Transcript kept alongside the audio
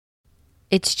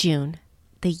It's June.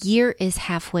 The year is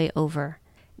halfway over.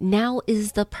 Now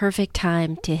is the perfect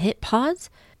time to hit pause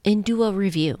and do a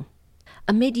review.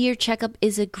 A mid-year checkup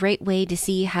is a great way to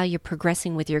see how you're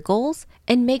progressing with your goals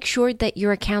and make sure that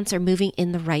your accounts are moving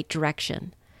in the right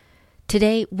direction.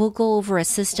 Today, we'll go over a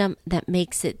system that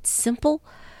makes it simple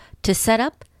to set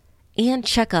up and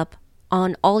check up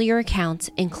on all your accounts,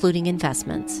 including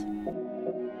investments.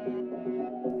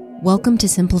 Welcome to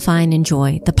Simplify and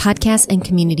Enjoy, the podcast and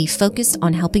community focused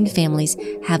on helping families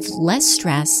have less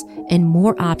stress and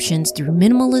more options through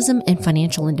minimalism and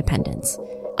financial independence.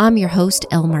 I'm your host,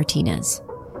 Elle Martinez.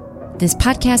 This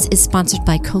podcast is sponsored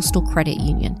by Coastal Credit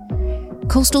Union.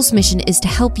 Coastal's mission is to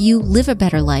help you live a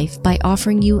better life by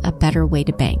offering you a better way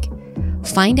to bank.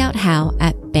 Find out how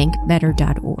at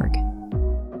bankbetter.org.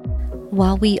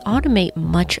 While we automate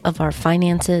much of our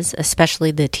finances,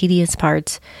 especially the tedious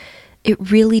parts,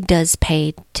 it really does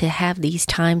pay to have these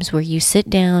times where you sit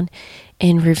down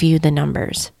and review the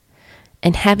numbers.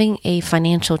 And having a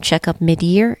financial checkup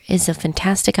mid-year is a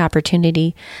fantastic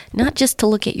opportunity, not just to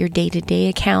look at your day-to-day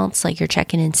accounts like your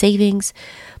checking and savings,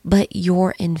 but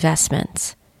your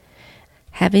investments.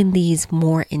 Having these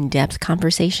more in-depth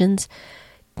conversations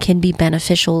can be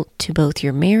beneficial to both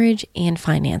your marriage and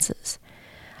finances.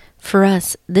 For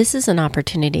us, this is an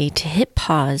opportunity to hit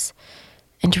pause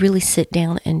and to really sit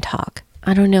down and talk.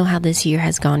 I don't know how this year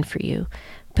has gone for you,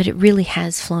 but it really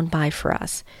has flown by for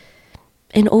us.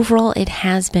 And overall, it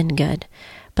has been good,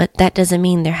 but that doesn't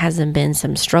mean there hasn't been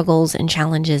some struggles and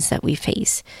challenges that we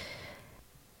face.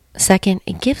 Second,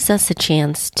 it gives us a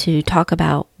chance to talk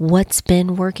about what's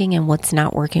been working and what's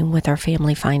not working with our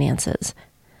family finances.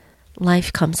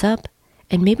 Life comes up,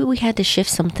 and maybe we had to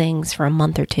shift some things for a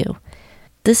month or two.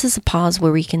 This is a pause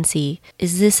where we can see,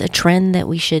 is this a trend that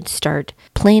we should start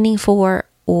planning for,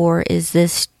 or is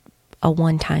this a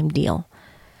one-time deal?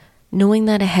 Knowing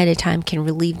that ahead of time can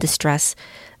relieve the stress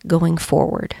going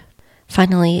forward.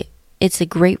 Finally, it's a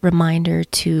great reminder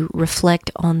to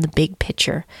reflect on the big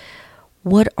picture.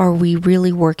 What are we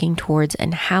really working towards,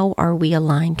 and how are we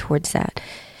aligned towards that?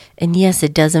 And yes,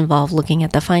 it does involve looking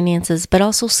at the finances, but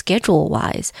also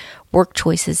schedule-wise, work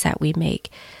choices that we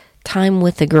make, time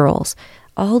with the girls.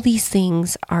 All these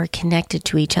things are connected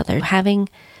to each other. Having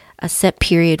a set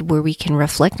period where we can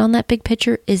reflect on that big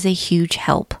picture is a huge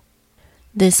help.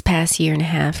 This past year and a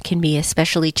half can be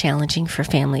especially challenging for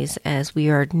families as we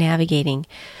are navigating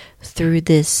through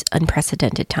this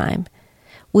unprecedented time,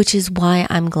 which is why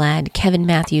I'm glad Kevin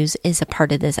Matthews is a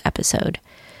part of this episode.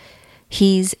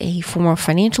 He's a former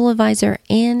financial advisor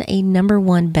and a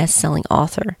 #1 best-selling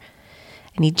author.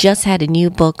 And he just had a new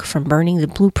book from Burning the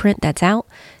Blueprint that's out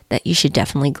that you should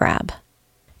definitely grab.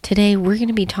 Today, we're going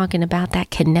to be talking about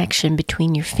that connection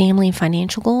between your family and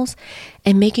financial goals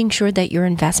and making sure that your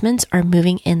investments are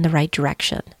moving in the right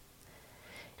direction.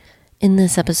 In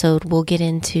this episode, we'll get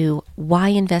into why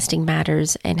investing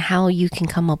matters and how you can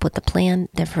come up with a plan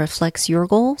that reflects your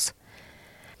goals,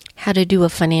 how to do a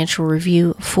financial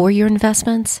review for your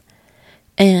investments,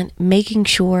 and making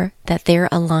sure that they're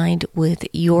aligned with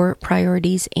your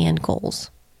priorities and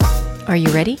goals. Are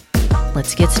you ready?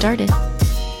 Let's get started.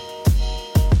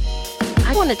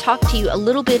 I want to talk to you a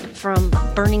little bit from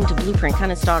Burning the Blueprint,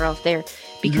 kind of start off there,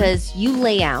 because you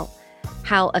lay out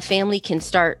how a family can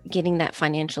start getting that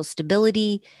financial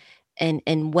stability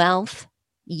and wealth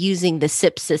using the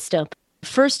SIP system.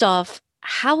 First off,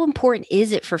 how important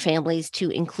is it for families to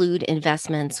include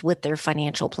investments with their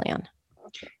financial plan?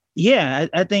 Yeah,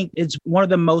 I think it's one of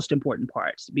the most important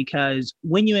parts, because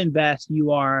when you invest,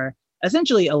 you are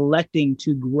essentially electing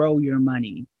to grow your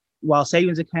money. While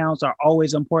savings accounts are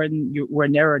always important, we're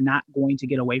never not going to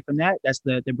get away from that. That's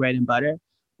the bread and butter.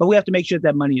 But we have to make sure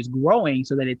that money is growing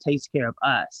so that it takes care of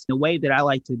us. The way that I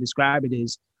like to describe it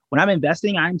is when I'm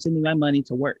investing, I'm sending my money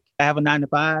to work. I have a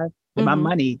 9-to-5, and my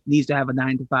money needs to have a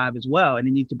 9-to-5 as well. And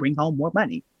it needs to bring home more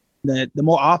money. The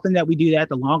more often that we do that,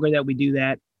 the longer that we do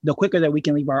that, the quicker that we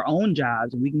can leave our own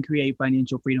jobs and we can create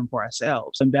financial freedom for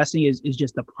ourselves. So investing is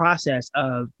just the process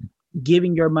of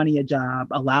giving your money a job,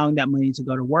 allowing that money to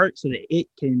go to work so that it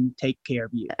can take care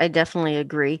of you. I definitely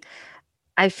agree.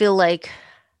 I feel like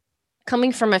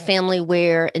coming from a family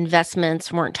where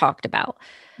investments weren't talked about,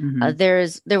 there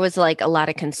was like a lot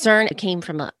of concern. It came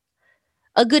from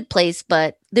a good place,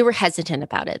 but they were hesitant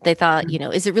about it. They thought,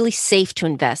 is it really safe to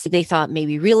invest? They thought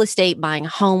maybe real estate, buying a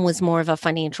home was more of a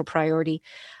financial priority.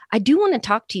 I do want to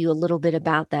talk to you a little bit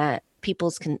about that,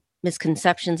 people's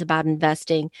misconceptions about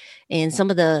investing and some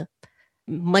of the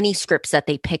money scripts that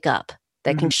they pick up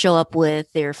that can show up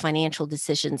with their financial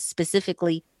decisions,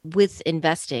 specifically with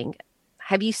investing.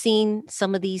 Have you seen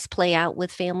some of these play out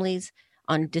with families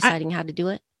on deciding how to do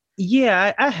it?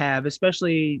 Yeah, I have,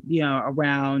 especially,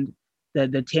 around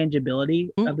the tangibility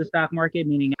Mm. of the stock market,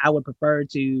 meaning I would prefer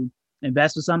to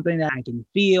invest with something that I can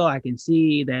feel, I can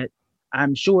see that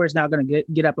I'm sure it's not going to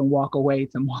get up and walk away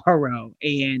tomorrow.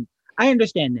 And I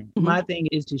understand that. Mhm. My thing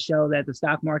is to show that the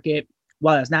stock market,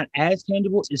 while it's not as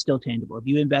tangible, it's still tangible. If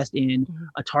you invest in Mhm.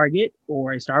 a Target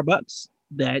or a Starbucks,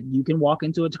 that you can walk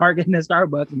into a Target and a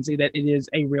Starbucks and see that it is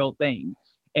a real thing,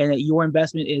 and that your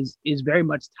investment is very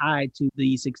much tied to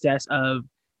the success of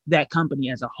that company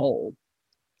as a whole.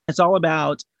 It's all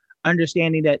about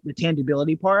understanding that the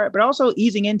tangibility part, but also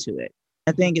easing into it.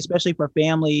 I Mhm. think especially for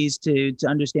families to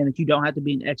understand that you don't have to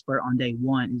be an expert on day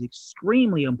one is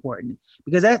extremely important,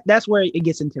 because that's where it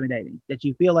gets intimidating. That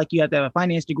you feel like you have to have a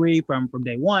finance degree from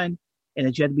day one, and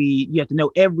that you have to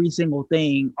know every single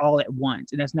thing all at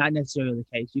once. And that's not necessarily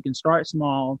the case. You can start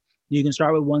small. You can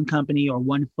start with one company or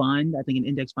one fund. I think an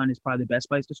index fund is probably the best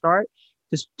place to start.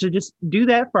 Just do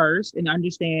that first and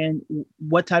understand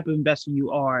what type of investor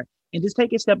you are, and just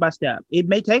take it step by step. It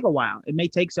may take a while. It may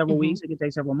take several Mhm. weeks. It could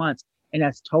take several months, and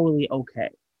that's totally okay.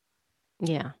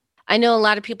 Yeah. I know a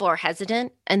lot of people are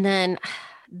hesitant. And then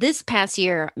this past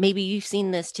year, maybe you've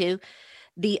seen this too,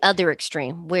 the other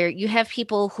extreme where you have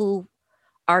people who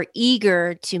are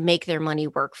eager to make their money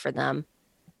work for them.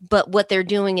 But what they're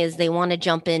doing is they want to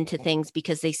jump into things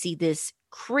because they see this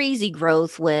crazy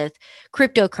growth with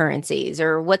cryptocurrencies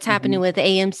or what's happening Mhm. with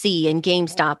AMC and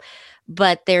GameStop,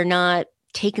 but they're not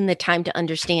taking the time to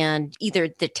understand either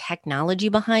the technology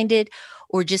behind it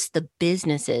or just the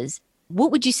businesses.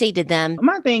 What would you say to them?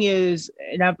 My thing is,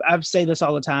 and I've say this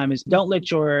all the time, is don't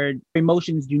let your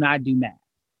emotions do not do math.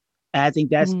 And I think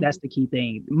Mhm. that's the key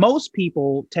thing. Most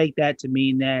people take that to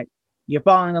mean that you're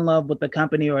falling in love with the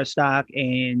company or a stock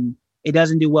and it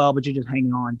doesn't do well, but you're just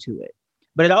hanging on to it.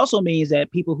 But it also means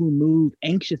that people who move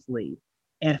anxiously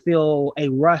and feel a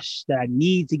rush that I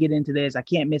need to get into this, I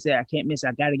can't miss it, I can't miss it,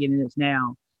 I got to get into this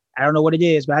now. I don't know what it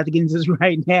is, but I have to get into this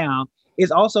right now.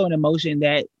 It's also an emotion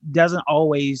that doesn't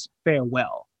always fare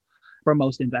well for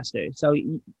most investors. So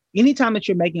anytime that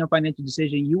you're making a financial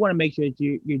decision, you want to make sure that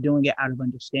you're doing it out of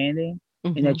understanding,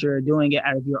 and that Mhm. you're doing it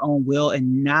out of your own will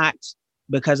and not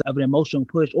because of an emotional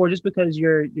push, or just because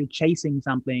you're chasing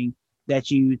something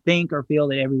that you think or feel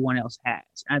that everyone else has.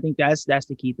 I think that's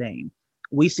the key thing.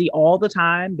 We see all the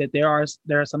time that there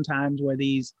are some times where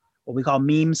these what we call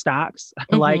meme stocks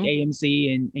like Mhm.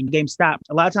 AMC and GameStop,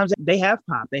 a lot of times they have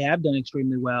popped, they have done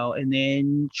extremely well. And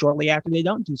then shortly after, they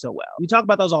don't do so well. We talk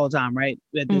about those all the time, right?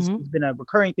 That this Mhm. has been a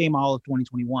recurring theme all of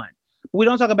 2021. But we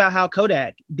don't talk about how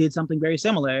Kodak did something very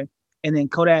similar. And then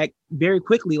Kodak very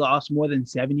quickly lost more than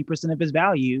 70% of his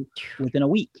value within a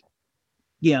week.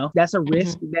 That's a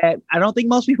risk Mhm. that I don't think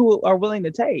most people are willing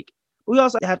to take. We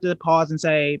also have to pause and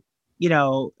say, you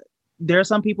know, there are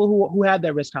some people who have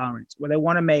that risk tolerance where they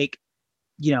want to make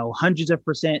hundreds of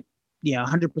percent,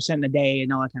 100% a day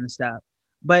and all that kind of stuff.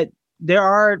 But there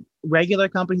are regular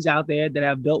companies out there that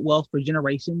have built wealth for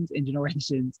generations and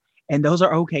generations, and those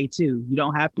are okay too. You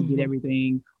don't have to get Mhm.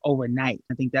 everything overnight.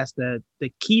 I think that's the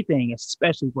key thing,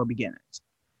 especially for beginners.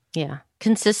 Yeah.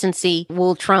 Consistency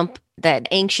will trump that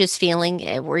anxious feeling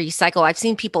where you cycle. I've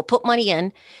seen people put money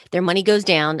in, their money goes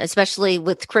down, especially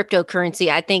with cryptocurrency.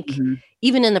 I think Mm-hmm.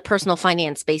 even in the personal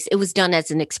finance space, it was done as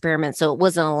an experiment. So it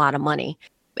wasn't a lot of money.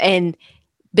 And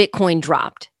Bitcoin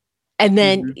dropped. And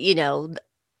then, Mm-hmm.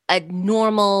 a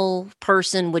normal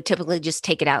person would typically just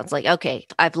take it out. It's like, okay,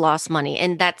 I've lost money.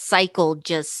 And that cycle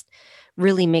just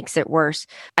really makes it worse.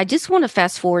 I just want to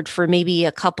fast forward for maybe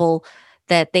a couple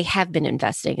that they have been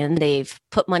investing and they've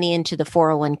put money into the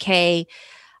 401k.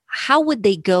 How would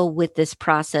they go with this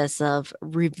process of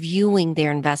reviewing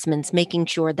their investments, making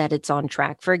sure that it's on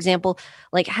track? For example,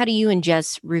 like how do you and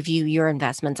Jess review your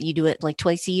investments? You do it like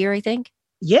twice a year, I think.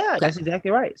 Yeah, Okay. that's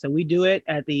exactly right. So we do it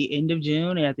at the end of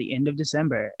June and at the end of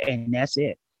December, and that's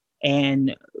it.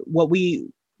 And what we,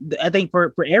 I think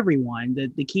for everyone,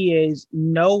 the key is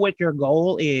know what your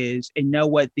goal is and know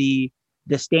what the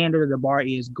standard of the bar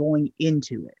is going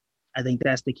into it. I think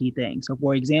that's the key thing. So,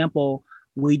 for example,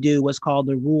 we do what's called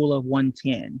the rule of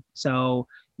 110. So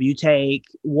you take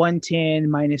 110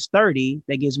 minus 30,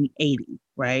 that gives me 80,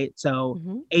 right? So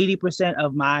Hmm. 80%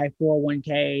 of my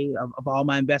 401k of all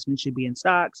my investments should be in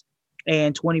stocks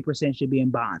and 20% should be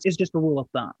in bonds. It's just a rule of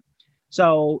thumb.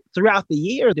 So throughout the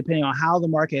year, depending on how the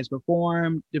market has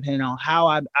performed, depending on how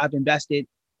I've invested,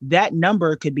 that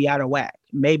number could be out of whack.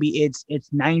 Maybe it's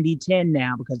 90-10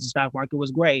 now because the stock market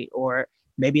was great, or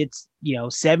maybe it's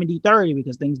 70-30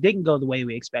 because things didn't go the way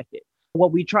we expected.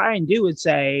 What we try and do is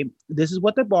say, this is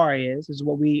what the bar is. This is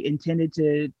what we intended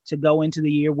to go into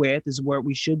the year with. This is where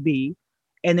we should be.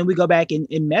 And then we go back and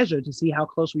measure to see how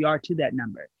close we are to that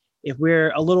number. If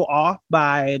we're a little off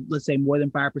by, let's say, more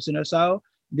than 5% or so,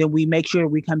 then we make sure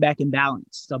we come back in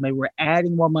balance. So maybe we're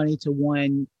adding more money to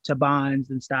bonds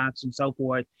and stocks and so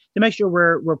forth to make sure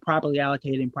we're properly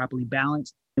allocated and properly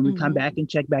balanced. And we come back and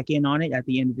check back in on it at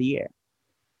the end of the year.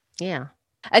 Yeah.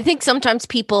 I think sometimes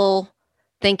people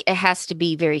think it has to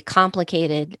be very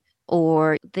complicated,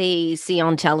 or they see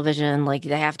on television, like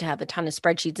they have to have a ton of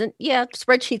spreadsheets. And yeah,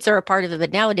 spreadsheets are a part of it.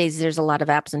 But nowadays there's a lot of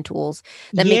apps and tools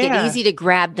that make it easy to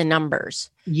grab the numbers.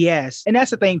 Yes. And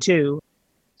that's the thing too.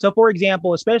 So for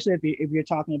example, especially if you're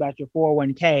talking about your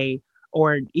 401k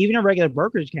or even a regular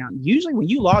brokerage account, usually when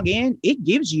you log in, it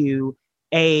gives you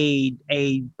a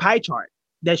pie chart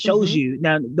that shows you.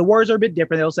 Now, the words are a bit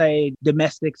different. They'll say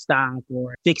domestic stock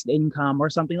or fixed income or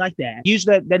something like that.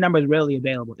 Usually that number is readily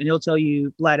available, and it'll tell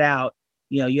you flat out,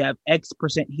 you have X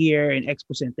percent here and X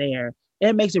percent there.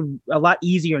 And it makes it a lot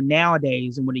easier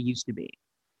nowadays than what it used to be.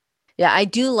 Yeah, I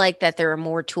do like that there are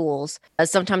more tools.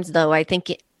 Sometimes, though, I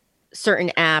think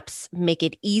certain apps make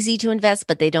it easy to invest,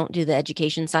 but they don't do the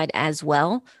education side as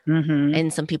well.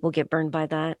 And some people get burned by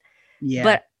that. Yeah.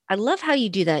 But I love how you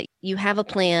do that. You have a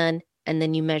plan and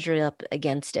then you measure it up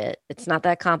against it. It's not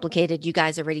that complicated. You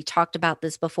guys already talked about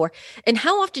this before. And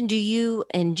how often do you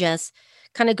and Jess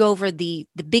kind of go over the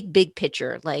big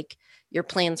picture, like your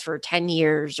plans for 10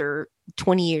 years or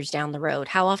 20 years down the road?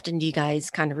 How often do you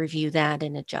guys kind of review that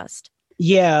and adjust?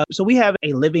 Yeah. So we have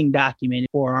a living document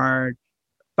for our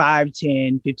 5,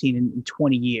 10, 15, and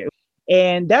 20 years.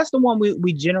 And that's the one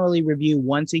we generally review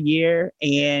once a year.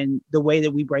 And the way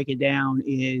that we break it down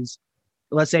is,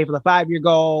 let's say for the 5-year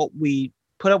goal, we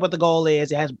put up what the goal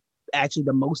is. It has actually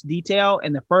the most detail.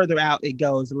 And the further out it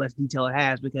goes, the less detail it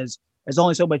has, because there's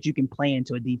only so much you can plan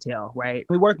to a detail, right?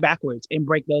 We work backwards and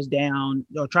break those down,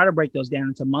 or try to break those down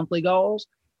into monthly goals.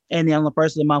 And then on the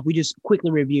first of the month, we just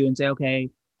quickly review and say, okay,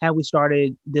 have we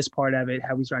started this part of it?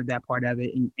 Have we started that part of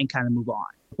it? And kind of move on.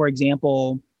 For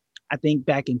example, I think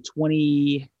back in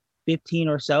 2015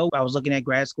 or so, I was looking at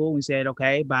grad school and we said,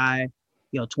 okay, by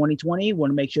 2020, we want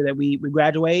to make sure that we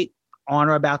graduate on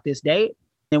or about this date.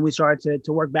 Then we started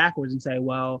to work backwards and say,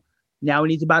 well, now we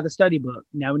need to buy the study book.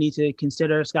 Now we need to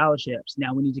consider scholarships.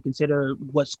 Now we need to consider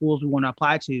what schools we want to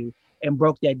apply to, and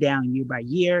broke that down year by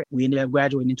year. We ended up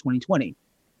graduating in 2020.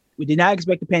 We did not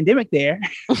expect the pandemic there,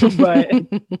 but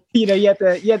you have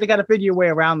to kind of figure your way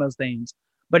around those things.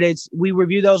 But we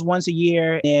review those once a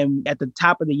year, and at the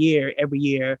top of the year, every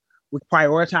year, we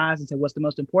prioritize and say what's the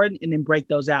most important, and then break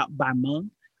those out by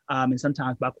month, and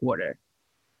sometimes by quarter.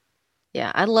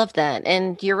 Yeah, I love that.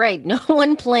 And you're right. No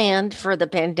one planned for the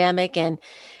pandemic and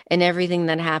everything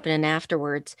that happened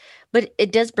afterwards. But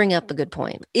it does bring up a good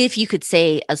point. If you could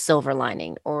say a silver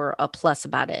lining or a plus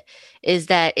about it, is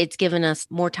that it's given us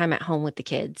more time at home with the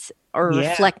kids, or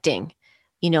reflecting,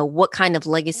 what kind of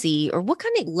legacy or what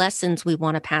kind of lessons we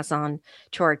want to pass on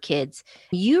to our kids.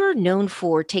 You're known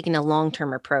for taking a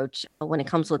long-term approach when it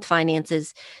comes with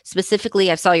finances.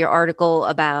 Specifically, I saw your article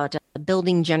about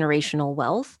building generational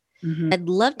wealth. I'd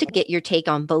love to get your take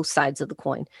on both sides of the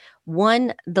coin.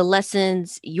 One, the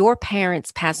lessons your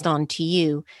parents passed on to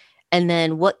you, and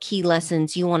then what key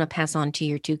lessons you want to pass on to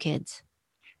your 2 kids.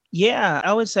 Yeah,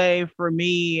 I would say for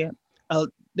me,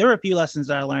 there are a few lessons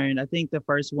that I learned. I think the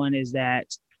first one is that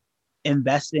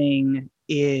investing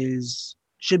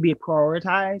should be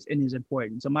prioritized and is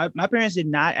important. So my parents did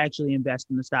not actually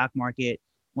invest in the stock market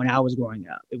when I was growing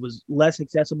up. It was less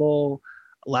accessible.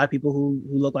 A lot of people who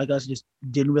look like us just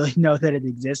didn't really know that it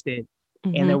existed.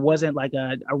 And there wasn't like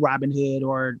a Robinhood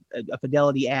or a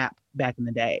Fidelity app back in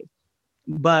the day.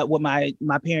 But what my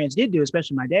parents did do,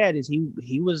 especially my dad, is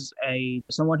he was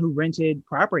someone who rented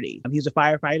property. He was a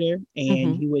firefighter,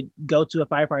 and he would go to a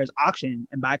firefighter's auction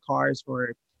and buy cars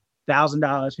for $1,000,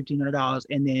 $1,500,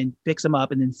 and then fix them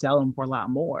up and then sell them for a lot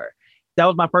more. That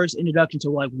was my first introduction to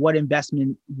like what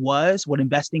investing was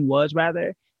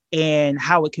rather, and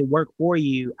how it could work for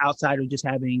you outside of just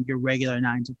having your regular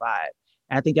 9-to-5.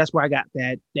 And I think that's where I got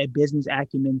that business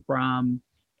acumen from,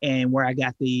 and where I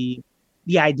got the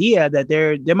idea that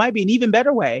there might be an even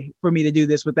better way for me to do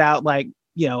this without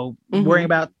worrying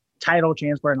about title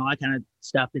transfer and all that kind of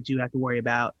stuff that you have to worry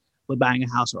about with buying a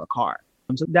house or a car.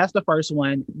 So that's the first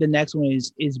one. The next one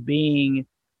is being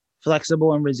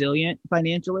flexible and resilient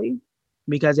financially,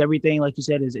 because everything, like you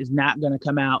said, is not going to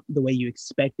come out the way you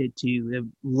expect it to. There are a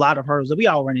lot of hurdles that we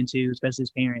all run into, especially as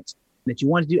parents, that you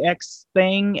want to do X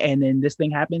thing, and then this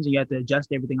thing happens and you have to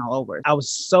adjust everything all over. I was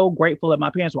so grateful that my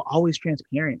parents were always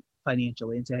transparent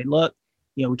financially and say, look,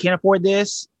 we can't afford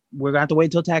this. We're going to have to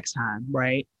wait till tax time,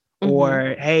 right?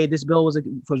 Or, hey, this bill was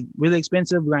really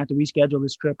expensive. We're going to have to reschedule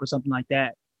this trip or something like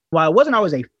that. While it wasn't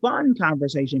always a fun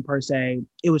conversation per se,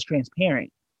 it was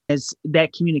transparent. It's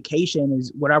that communication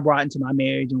is what I brought into my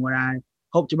marriage and what I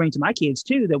hope to bring to my kids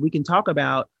too, that we can talk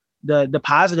about the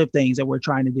positive things that we're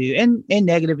trying to do and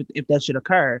negative if that should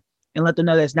occur, and let them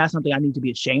know that it's not something I need to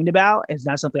be ashamed about. It's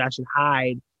not something I should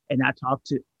hide and not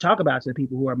talk about to the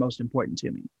people who are most important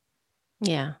to me.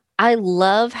 Yeah. I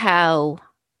love how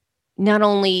not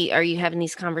only are you having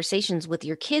these conversations with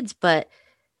your kids, but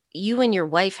you and your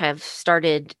wife have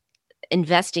started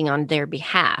investing on their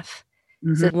behalf.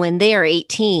 Mm-hmm. So when they are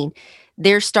 18,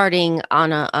 they're starting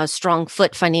on a strong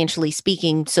foot, financially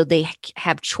speaking, so they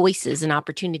have choices and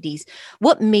opportunities.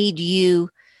 What made you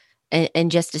and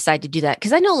just decide to do that?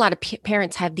 Because I know a lot of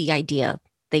parents have the idea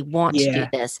they want to do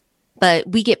this, but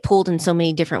we get pulled in so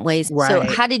many different ways. Right. So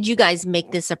how did you guys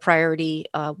make this a priority?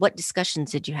 What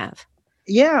discussions did you have?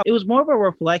 Yeah, it was more of a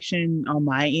reflection on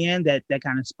my end that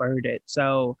kind of spurred it.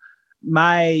 So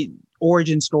my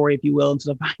origin story, if you will, into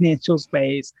the financial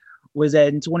space was that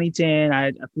in 2010,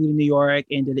 I flew to New York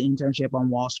and did an internship on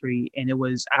Wall Street. And I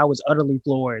was utterly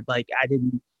floored. Like, I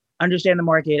didn't understand the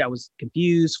market. I was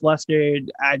confused,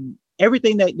 flustered.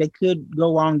 Everything that could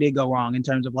go wrong did go wrong in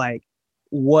terms of like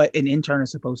what an intern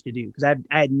is supposed to do. Because I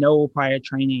had no prior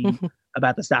training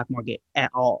about the stock market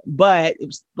at all. But it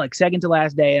was like second to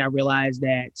last day, and I realized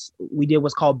that we did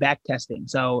what's called back testing.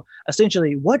 So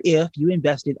essentially, what if you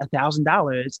invested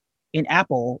 $1,000 in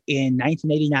Apple in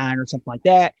 1989 or something like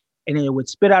that, and then it would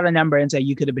spit out a number and say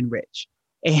you could have been rich?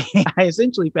 And I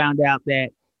essentially found out that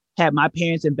had my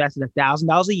parents invested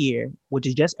 $1,000 a year, which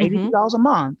is just $82 a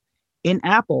month, in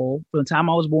Apple from the time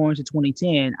I was born to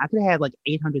 2010, I could have had like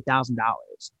 $800,000.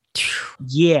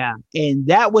 Yeah. And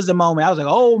that was the moment I was like,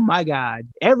 oh my God,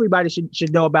 everybody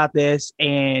should know about this.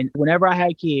 And whenever I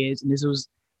had kids, and this was,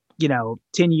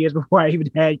 10 years before I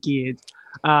even had kids,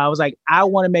 I was like, I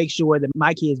want to make sure that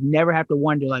my kids never have to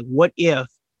wonder, like, what if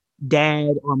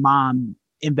dad or mom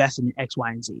invested in X,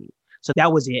 Y, and Z? So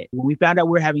that was it. When we found out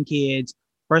we were having kids,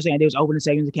 first thing I did was open a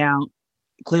savings account.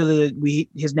 Clearly,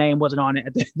 his name wasn't on it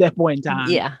at that point in time.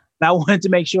 Yeah. But I wanted to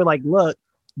make sure, like, look,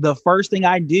 the first thing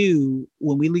I do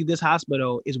when we leave this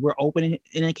hospital is we're opening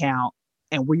an account,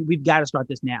 and we've got to start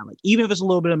this now. Like, even if it's a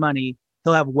little bit of money,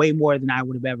 he'll have way more than I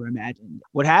would have ever imagined.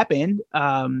 What happened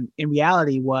in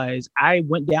reality was I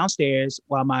went downstairs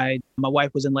while my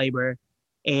wife was in labor,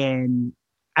 and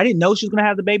I didn't know she was going to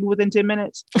have the baby within 10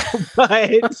 minutes. But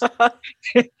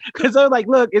because I was like,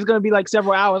 look, it's going to be like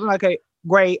several hours. I'm like, okay,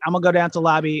 great. I'm going to go down to the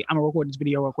lobby. I'm going to record this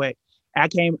video real quick. I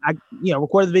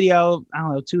recorded the video, I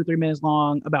don't know, 2 or 3 minutes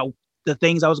long about the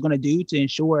things I was going to do to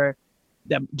ensure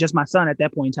that just my son at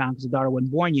that point in time, because the daughter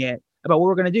wasn't born yet, about what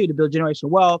we're going to do to build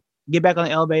generational wealth, get back on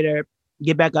the elevator,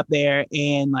 get back up there.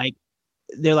 And like,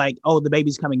 they're like, oh, the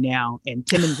baby's coming now. And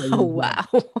 10 minutes later. Oh, wow.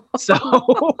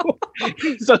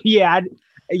 So yeah,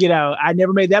 I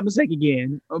never made that mistake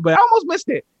again, but I almost missed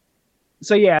it.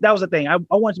 So yeah, that was the thing. I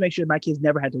wanted to make sure my kids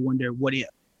never had to wonder what if,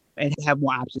 and have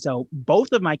more options. So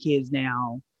both of my kids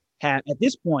now have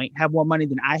more money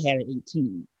than I had at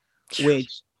 18,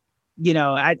 which,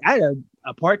 I had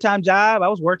a part-time job. I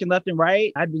was working left and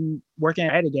right. I'd been working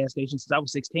at a gas station since I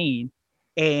was 16.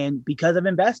 And because of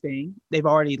investing, they've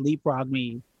already leapfrogged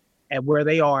me at where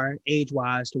they are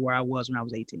age-wise to where I was when I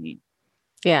was 18.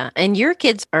 Yeah. And your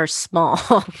kids are small.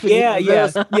 Yeah.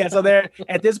 So they're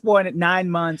at this point at 9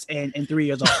 months and 3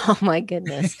 years old. Oh my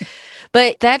goodness.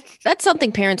 But that's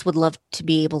something parents would love to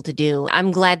be able to do.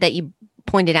 I'm glad that you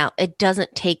pointed out it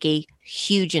doesn't take a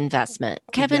huge investment.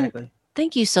 Kevin, exactly.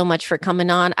 Thank you so much for coming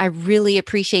on. I really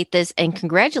appreciate this, and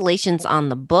congratulations on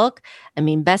the book. I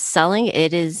mean, best-selling.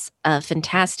 It is a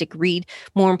fantastic read.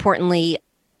 More importantly,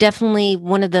 definitely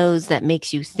one of those that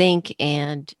makes you think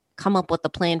and come up with a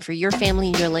plan for your family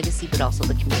and your legacy, but also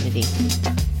the community.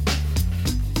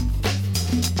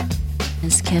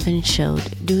 As Kevin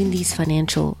showed, doing these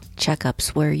financial checkups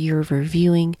where you're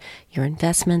reviewing your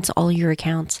investments, all your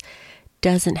accounts,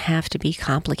 doesn't have to be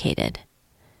complicated.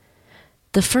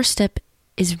 The first step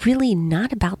is really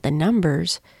not about the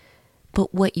numbers,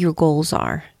 but what your goals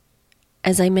are.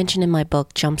 As I mentioned in my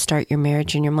book, Jumpstart Your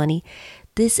Marriage and Your Money,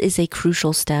 this is a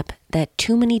crucial step that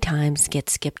too many times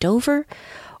gets skipped over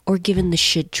or given the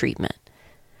should treatment.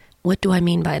 What do I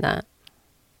mean by that?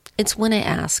 It's when I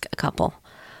ask a couple,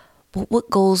 well, what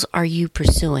goals are you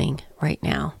pursuing right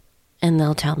now? And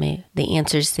they'll tell me the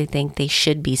answers they think they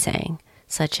should be saying,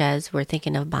 such as we're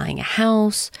thinking of buying a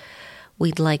house,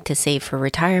 we'd like to save for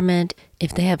retirement.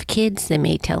 If they have kids, they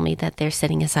may tell me that they're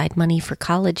setting aside money for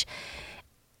college.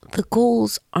 The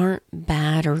goals aren't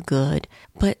bad or good,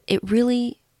 but it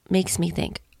really makes me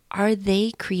think, are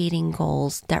they creating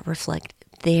goals that reflect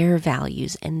their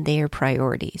values and their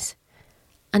priorities?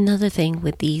 Another thing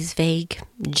with these vague,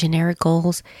 generic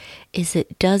goals is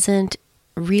it doesn't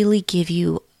really give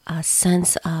you a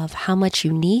sense of how much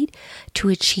you need to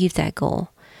achieve that goal.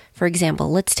 For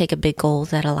example, let's take a big goal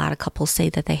that a lot of couples say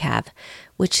that they have,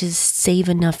 which is save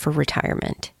enough for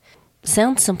retirement.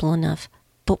 Sounds simple enough,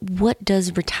 but what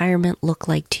does retirement look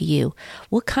like to you?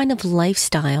 What kind of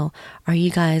lifestyle are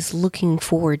you guys looking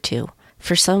forward to?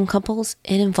 For some couples,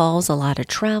 it involves a lot of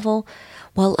travel,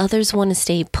 while others want to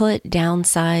stay put,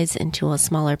 downsize into a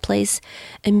smaller place,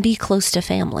 and be close to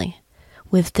family.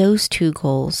 With those two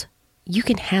goals, you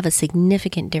can have a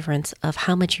significant difference of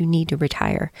how much you need to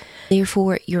retire.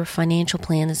 Therefore, your financial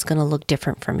plan is going to look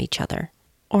different from each other.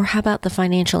 Or how about the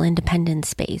financial independence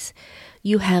space?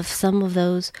 You have some of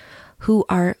those who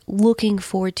are looking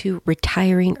forward to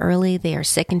retiring early. They are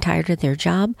sick and tired of their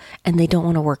job and they don't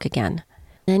want to work again.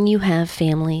 Then you have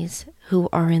families who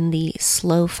are in the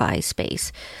slow-fi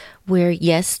space where,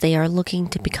 yes, they are looking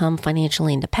to become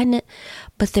financially independent,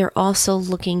 but they're also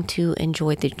looking to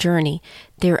enjoy the journey.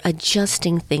 They're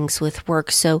adjusting things with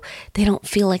work so they don't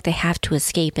feel like they have to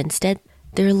escape. Instead,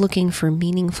 they're looking for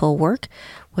meaningful work,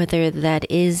 whether that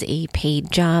is a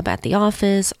paid job at the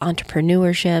office,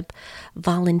 entrepreneurship,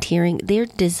 volunteering. They're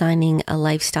designing a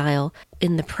lifestyle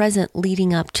in the present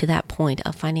leading up to that point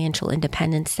of financial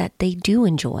independence that they do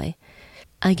enjoy.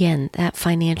 Again, that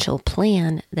financial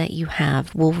plan that you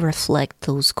have will reflect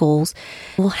those goals.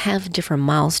 Will have different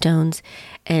milestones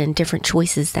and different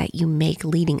choices that you make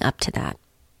leading up to that.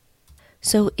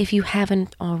 So if you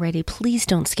haven't already, please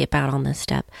don't skip out on this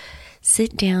step.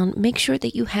 Sit down, make sure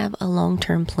that you have a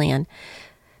long-term plan.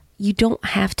 You don't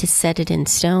have to set it in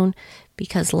stone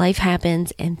because life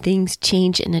happens and things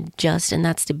change and adjust, and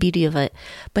that's the beauty of it.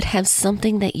 But have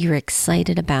something that you're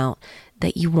excited about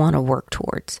that you want to work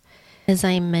towards. As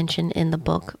I mentioned in the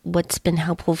book, what's been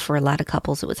helpful for a lot of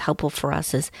couples, it was helpful for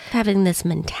us, is having this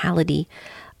mentality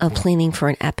of planning for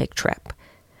an epic trip.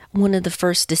 One of the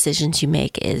first decisions you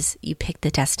make is you pick the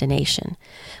destination.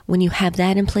 When you have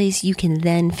that in place, you can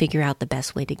then figure out the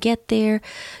best way to get there.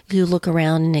 You look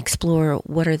around and explore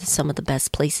what are some of the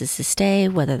best places to stay,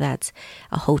 whether that's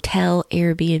a hotel,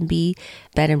 Airbnb,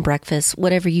 bed and breakfast,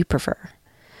 whatever you prefer.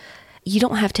 You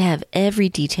don't have to have every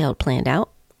detail planned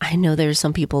out. I know there's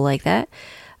some people like that,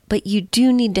 but you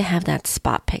do need to have that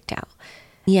spot picked out.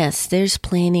 Yes, there's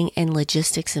planning and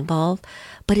logistics involved,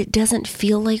 but it doesn't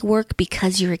feel like work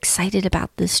because you're excited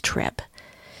about this trip.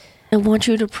 I want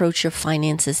you to approach your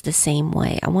finances the same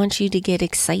way. I want you to get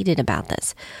excited about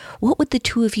this. What would the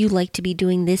two of you like to be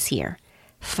doing this year,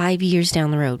 5 years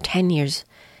down the road, 10 years,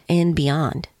 and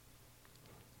beyond?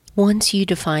 Once you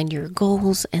define your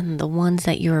goals and the ones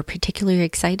that you're particularly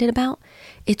excited about,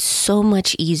 it's so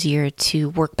much easier to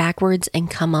work backwards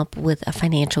and come up with a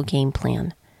financial game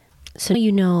plan. So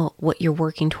you know what you're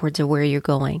working towards or where you're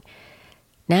going.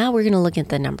 Now we're going to look at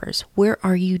the numbers. Where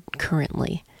are you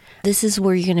currently? This is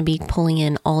where you're going to be pulling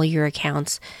in all your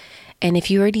accounts. And if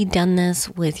you've already done this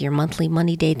with your monthly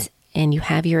money dates and you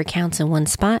have your accounts in one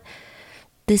spot,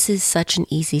 this is such an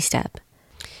easy step.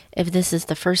 If this is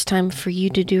the first time for you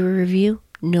to do a review,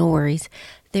 no worries.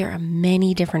 There are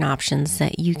many different options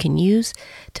that you can use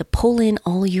to pull in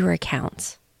all your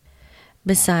accounts.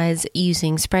 Besides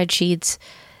using spreadsheets,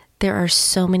 there are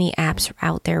so many apps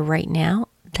out there right now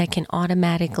that can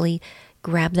automatically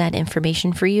grab that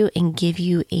information for you and give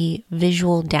you a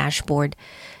visual dashboard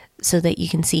so that you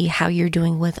can see how you're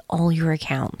doing with all your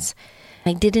accounts.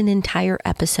 I did an entire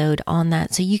episode on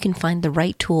that so you can find the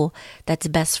right tool that's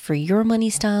best for your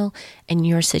money style and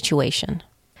your situation.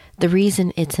 The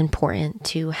reason it's important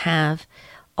to have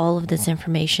all of this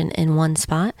information in one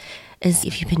spot is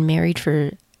if you've been married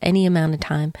for any amount of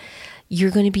time, you're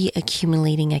going to be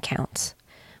accumulating accounts.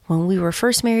 When we were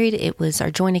first married, it was our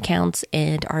joint accounts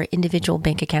and our individual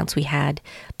bank accounts we had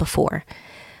before.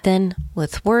 Then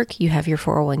with work, you have your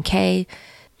 401k.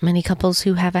 Many couples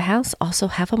who have a house also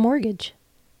have a mortgage.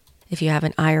 If you have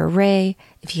an IRA,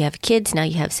 if you have kids, now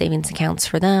you have savings accounts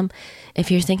for them.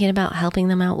 If you're thinking about helping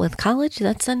them out with college,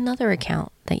 that's another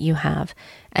account that you have.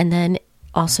 And then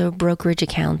also brokerage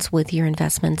accounts with your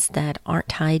investments that aren't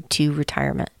tied to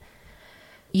retirement.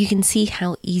 You can see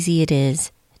how easy it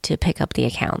is to pick up the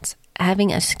accounts.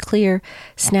 Having a clear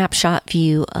snapshot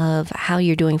view of how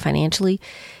you're doing financially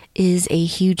is a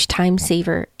huge time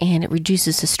saver and it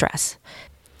reduces the stress.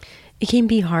 It can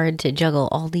be hard to juggle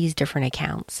all these different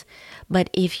accounts, but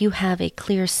if you have a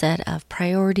clear set of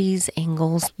priorities and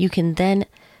goals, you can then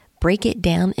break it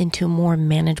down into more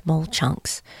manageable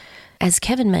chunks. As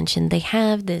Kevin mentioned, they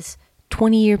have this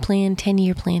 20-year plan,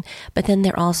 10-year plan, but then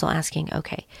they're also asking,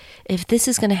 okay, if this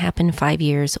is going to happen in 5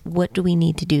 years, what do we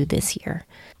need to do this year?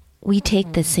 we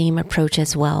take the same approach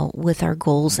as well with our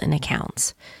goals and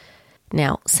accounts.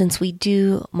 Now, since we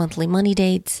do monthly money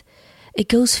dates, it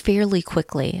goes fairly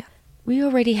quickly. We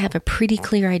already have a pretty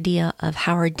clear idea of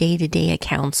how our day-to-day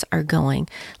accounts are going,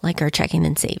 like our checking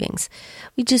and savings.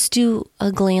 We just do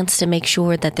a glance to make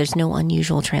sure that there's no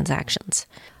unusual transactions.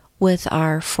 With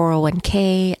our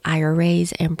 401k,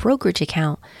 IRAs, and brokerage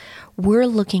account, we're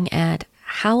looking at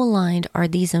how aligned are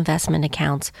these investment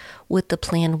accounts with the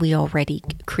plan we already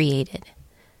created.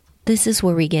 This is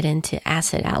where we get into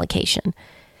asset allocation.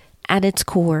 At its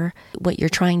core, what you're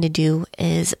trying to do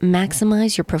is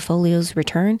maximize your portfolio's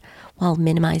return while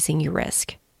minimizing your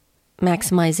risk.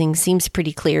 Maximizing seems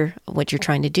pretty clear what you're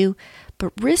trying to do,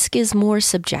 but risk is more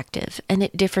subjective and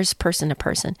it differs person to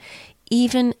person.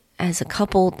 Even as a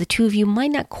couple, the two of you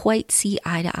might not quite see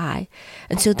eye to eye.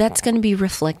 And so that's going to be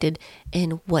reflected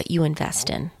in what you invest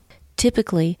in.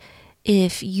 Typically,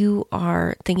 if you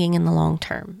are thinking in the long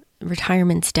term,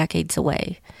 retirement's decades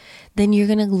away, then you're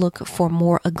going to look for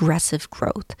more aggressive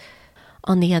growth.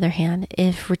 On the other hand,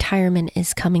 if retirement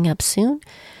is coming up soon,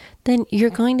 then you're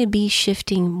going to be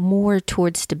shifting more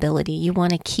towards stability. You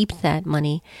want to keep that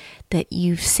money that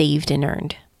you've saved and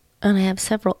earned. And I have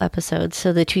several episodes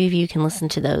so the two of you can listen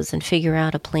to those and figure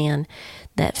out a plan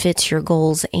that fits your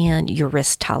goals and your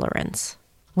risk tolerance.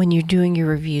 When you're doing your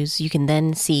reviews, you can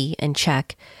then see and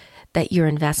check that your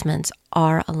investments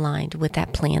are aligned with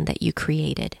that plan that you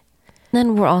created.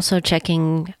 Then we're also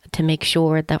checking to make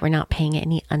sure that we're not paying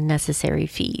any unnecessary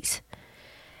fees.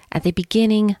 At the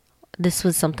beginning, this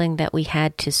was something that we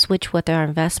had to switch with our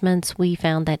investments. We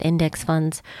found that index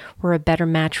funds were a better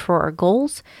match for our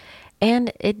goals,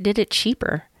 and it did it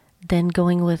cheaper than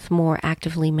going with more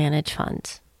actively managed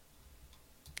funds.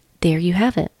 There you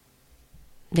have it.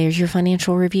 There's your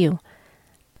financial review.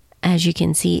 As you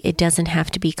can see, it doesn't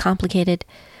have to be complicated,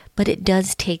 but it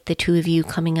does take the two of you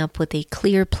coming up with a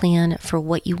clear plan for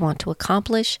what you want to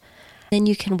accomplish. Then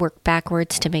you can work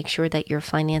backwards to make sure that your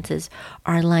finances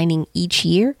are aligning each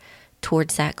year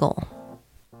towards that goal.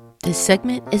 This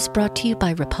segment is brought to you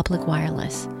by Republic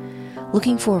Wireless.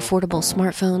 Looking for affordable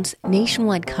smartphones,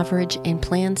 nationwide coverage, and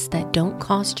plans that don't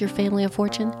cost your family a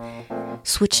fortune?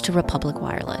 Switch to Republic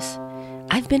Wireless.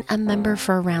 I've been a member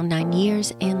for around 9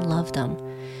 years and love them.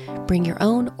 Bring your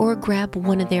own or grab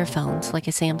one of their phones like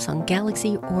a Samsung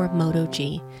Galaxy or Moto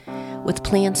G. With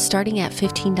plans starting at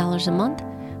 $15 a month,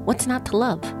 what's not to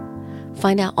love?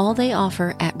 Find out all they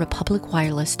offer at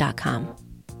republicwireless.com.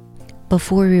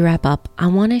 Before we wrap up, I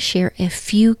want to share a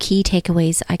few key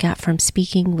takeaways I got from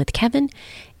speaking with Kevin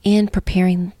and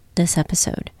preparing this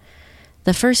episode.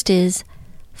 The first is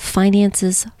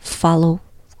finances follow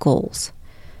goals.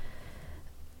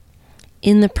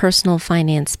 In the personal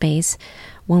finance space,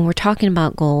 when we're talking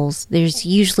about goals, there's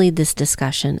usually this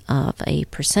discussion of a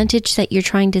percentage that you're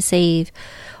trying to save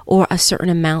or a certain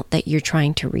amount that you're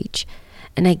trying to reach.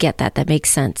 And I get that. That makes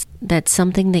sense. That's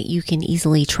something that you can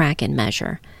easily track and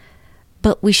measure.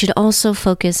 But we should also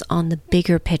focus on the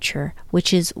bigger picture,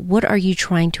 which is what are you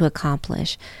trying to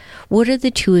accomplish? What are the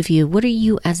two of you, what are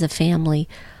you as a family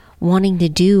wanting to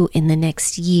do in the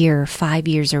next year, 5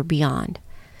 years or beyond?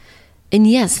 And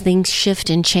yes, things shift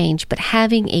and change, but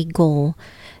having a goal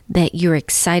that you're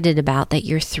excited about, that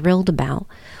you're thrilled about,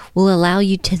 will allow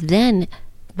you to then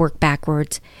work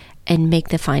backwards and make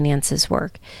the finances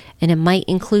work. And it might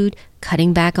include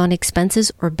cutting back on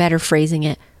expenses, or better phrasing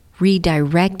it,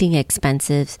 redirecting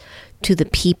expenses to the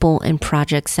people and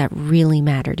projects that really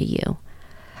matter to you.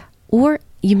 Or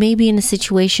you may be in a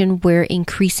situation where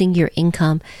increasing your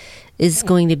income is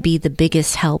going to be the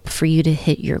biggest help for you to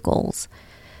hit your goals.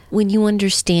 When you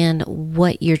understand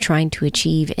what you're trying to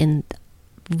achieve and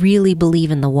really believe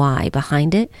in the why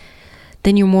behind it,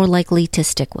 then you're more likely to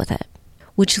stick with it.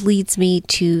 Which leads me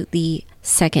to the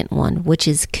second one, which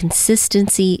is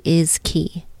consistency is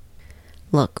key.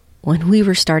 Look, when we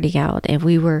were starting out and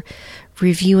we were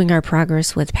reviewing our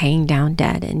progress with paying down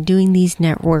debt and doing these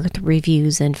net worth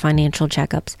reviews and financial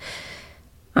checkups,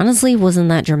 honestly, it wasn't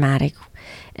that dramatic.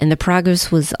 And the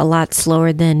progress was a lot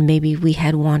slower than maybe we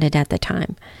had wanted at the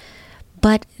time.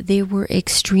 But they were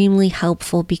extremely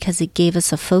helpful because it gave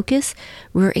us a focus.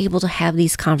 We were able to have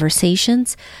these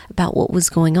conversations about what was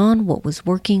going on, what was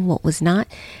working, what was not,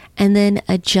 and then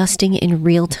adjusting in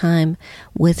real time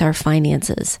with our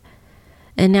finances.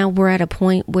 And now we're at a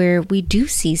point where we do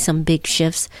see some big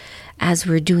shifts as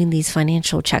we're doing these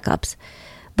financial checkups,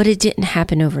 but it didn't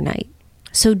happen overnight.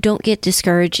 So don't get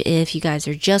discouraged if you guys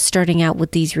are just starting out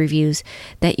with these reviews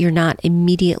that you're not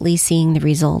immediately seeing the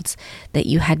results that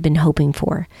you had been hoping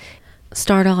for.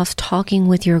 Start off talking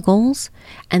with your goals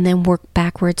and then work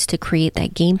backwards to create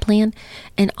that game plan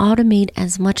and automate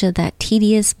as much of that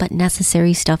tedious but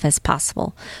necessary stuff as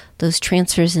possible. Those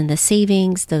transfers in the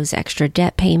savings, those extra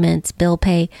debt payments, bill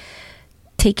pay.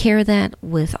 Take care of that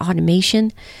with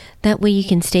automation. That way you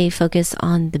can stay focused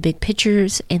on the big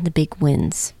pictures and the big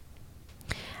wins.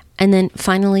 And then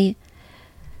finally,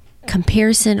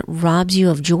 comparison robs you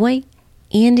of joy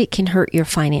and it can hurt your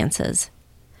finances.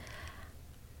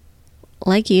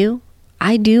 Like you,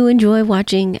 I do enjoy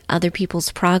watching other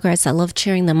people's progress. I love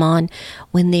cheering them on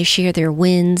when they share their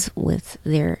wins with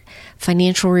their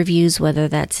financial reviews, whether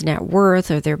that's net worth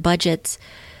or their budgets.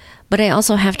 But I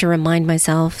also have to remind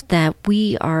myself that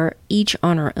we are each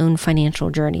on our own financial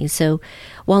journey. So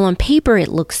while on paper it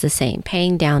looks the same,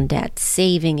 paying down debt,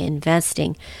 saving,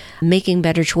 investing, making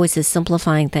better choices,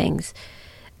 simplifying things,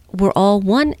 we're all,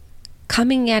 one,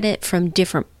 coming at it from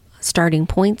different starting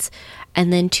points.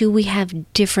 And then two, we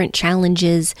have different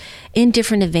challenges and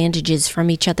different advantages from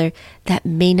each other that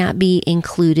may not be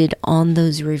included on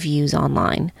those reviews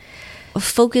online.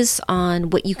 Focus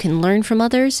on what you can learn from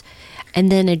others and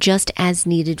then adjust as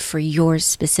needed for your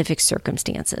specific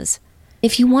circumstances.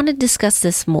 If you want to discuss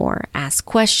this more, ask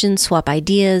questions, swap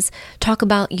ideas, talk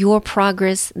about your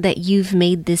progress that you've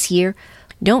made this year,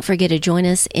 don't forget to join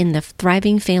us in the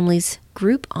Thriving Families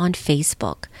group on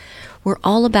Facebook. We're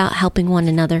all about helping one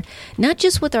another, not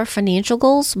just with our financial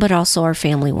goals, but also our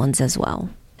family ones as well.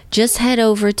 Just head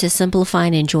over to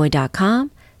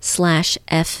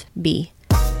simplifyingenjoy.com/FB.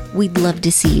 We'd love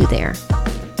to see you there.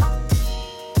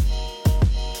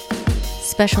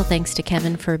 Special thanks to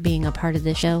Kevin for being a part of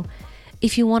the show.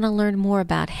 If you want to learn more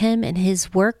about him and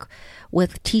his work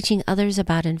with teaching others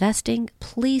about investing,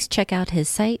 please check out his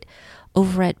site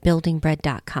over at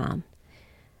buildingbread.com.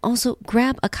 Also,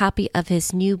 grab a copy of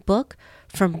his new book,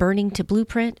 From Burning to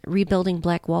Blueprint, Rebuilding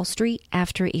Black Wall Street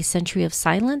After a Century of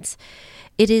Silence.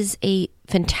 It is a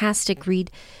fantastic read,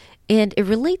 and it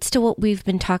relates to what we've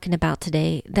been talking about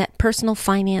today, that personal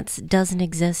finance doesn't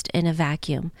exist in a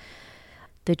vacuum.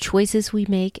 The choices we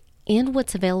make and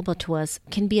what's available to us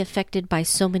can be affected by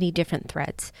so many different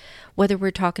threads, whether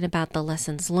we're talking about the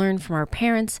lessons learned from our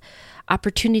parents,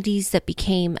 opportunities that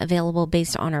became available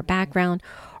based on our background,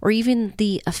 or even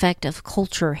the effect of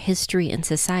culture, history, and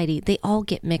society. They all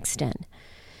get mixed in.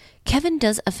 Kevin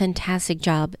does a fantastic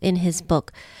job in his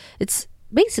book. It's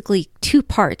basically two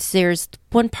parts. There's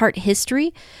one part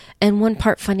history and one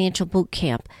part financial boot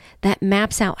camp that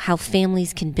maps out how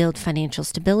families can build financial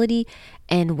stability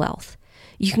and wealth.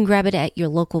 You can grab it at your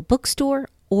local bookstore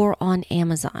or on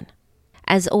Amazon.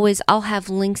 As always, I'll have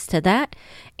links to that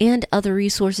and other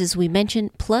resources we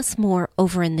mentioned, plus more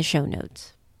over in the show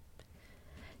notes.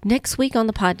 Next week on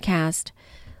the podcast,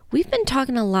 we've been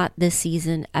talking a lot this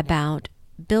season about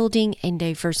building and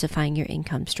diversifying your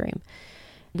income stream.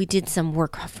 We did some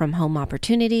work from home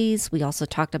opportunities. We also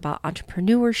talked about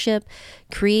entrepreneurship,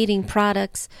 creating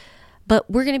products,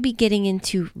 but we're going to be getting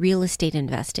into real estate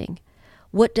investing.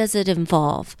 What does it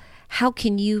involve? How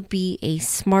can you be a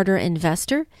smarter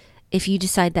investor if you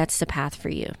decide that's the path for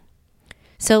you?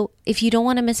 So if you don't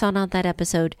want to miss out on that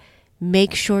episode,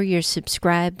 make sure you're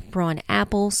subscribed. We're on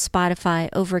Apple, Spotify,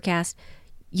 Overcast.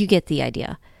 You get the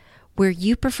idea. Where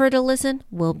you prefer to listen,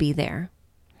 we'll be there.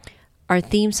 Our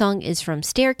theme song is from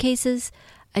Staircases,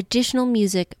 additional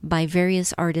music by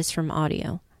various artists from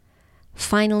Audio.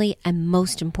 Finally, and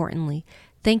most importantly,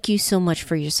 thank you so much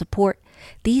for your support.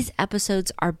 These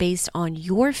episodes are based on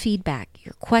your feedback,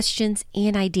 your questions,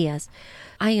 and ideas.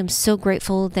 I am so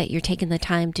grateful that you're taking the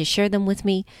time to share them with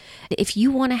me. If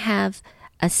you want to have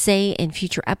a say in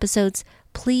future episodes,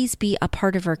 please be a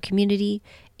part of our community.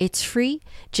 It's free.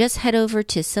 Just head over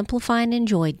to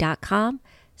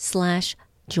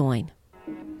simplifyingenjoy.com/join.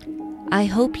 I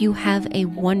hope you have a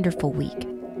wonderful week.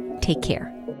 Take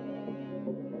care.